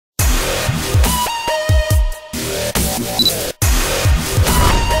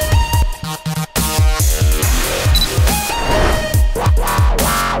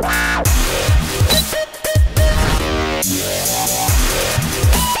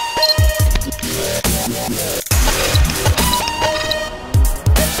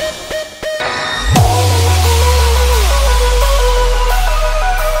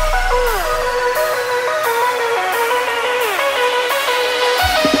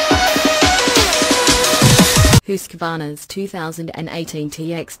Husqvarna's 2018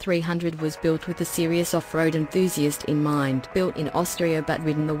 TX300 was built with a serious off-road enthusiast in mind. Built in Austria but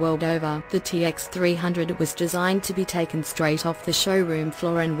ridden the world over, the TX300 was designed to be taken straight off the showroom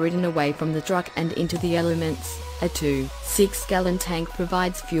floor and ridden away from the truck and into the elements. A 2.6-gallon tank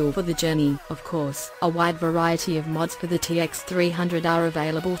provides fuel for the journey. Of course, a wide variety of mods for the TX300 are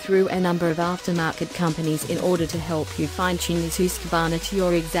available through a number of aftermarket companies in order to help you fine-tune this Husqvarna to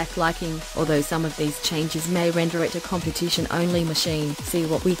your exact liking, although some of these changes may render it a competition-only machine. See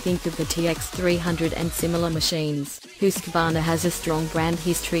what we think of the TX300 and similar machines. Husqvarna has a strong brand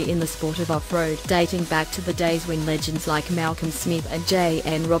history in the sport of off-road, dating back to the days when legends like Malcolm Smith and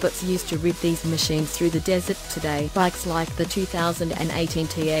J.N. Roberts used to rip these machines through the desert. Today, bikes like the 2018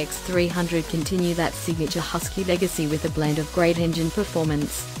 TX300 continue that signature husky legacy with a blend of great engine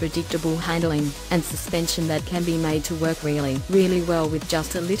performance, predictable handling, and suspension that can be made to work really well with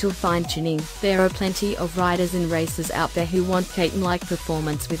just a little fine-tuning. There are plenty of riders and racers out there who want K-like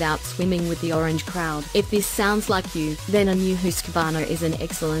performance without swimming with the orange crowd. If this sounds like you, then a new Husqvarna is an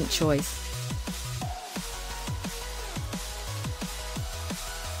excellent choice.